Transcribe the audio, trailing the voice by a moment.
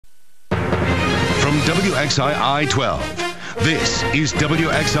WXII 12. This is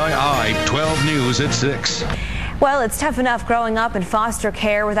WXII 12 News at 6. Well, it's tough enough growing up in foster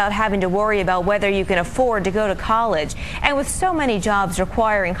care without having to worry about whether you can afford to go to college. And with so many jobs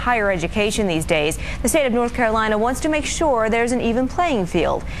requiring higher education these days, the state of North Carolina wants to make sure there's an even playing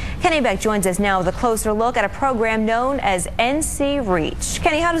field. Kenny Beck joins us now with a closer look at a program known as NC Reach.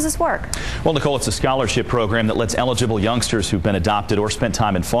 Kenny, how does this work? Well, Nicole, it's a scholarship program that lets eligible youngsters who've been adopted or spent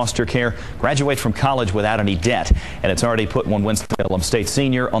time in foster care graduate from college without any debt. And it's already put one Winston-Salem State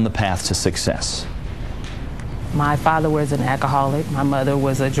senior on the path to success. My father was an alcoholic. My mother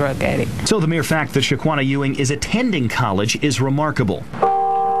was a drug addict. So the mere fact that Shaquana Ewing is attending college is remarkable.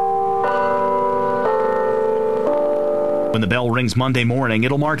 When the bell rings Monday morning,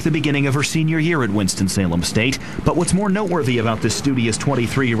 it'll mark the beginning of her senior year at Winston-Salem State. But what's more noteworthy about this studious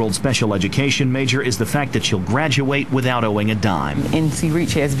 23-year-old special education major is the fact that she'll graduate without owing a dime. NC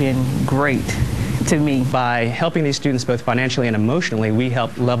Reach has been great to me. By helping these students both financially and emotionally, we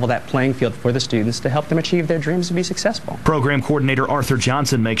help level that playing field for the students to help them achieve their dreams to be successful. Program coordinator Arthur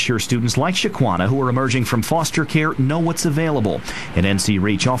Johnson makes sure students like Shaquana who are emerging from foster care know what's available. And NC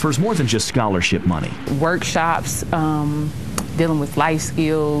Reach offers more than just scholarship money. Workshops, dealing with life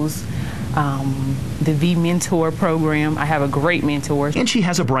skills, the V-Mentor program. I have a great mentor. And she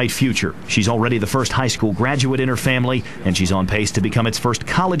has a bright future. She's already the first high school graduate in her family, and she's on pace to become its first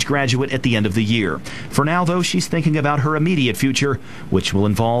college graduate at the end of the year. For now, though, she's thinking about her immediate future, which will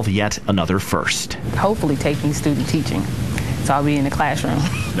involve yet another first. Hopefully taking student teaching. So I'll be in the classroom.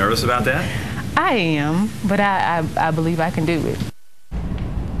 Nervous about that? I am, but I believe I can do it.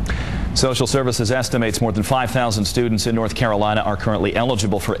 Social Services estimates more than 5,000 students in North Carolina are currently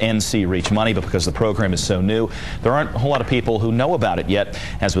eligible for NC Reach money, but because the program is so new, there aren't a whole lot of people who know about it yet.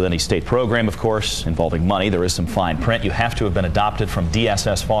 As with any state program, of course, involving money, there is some fine print. You have to have been adopted from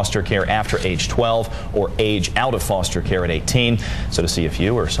DSS foster care after age 12 or age out of foster care at 18. So to see if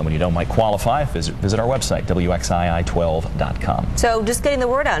you or someone you know might qualify, visit our website, WXII12.com. So just getting the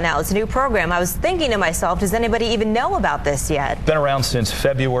word out now. It's a new program. I was thinking to myself, does anybody even know about this yet? Been around since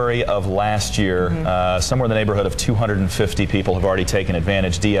February of last year. Somewhere in the neighborhood of 250 people have already taken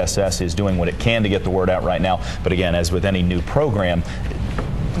advantage. DSS is doing what it can to get the word out right now. But again, as with any new program,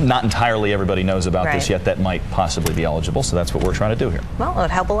 not entirely everybody knows about this yet that might possibly be eligible. So that's what we're trying to do here. Well, it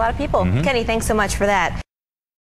would help a lot of people. Kenny, thanks so much for that.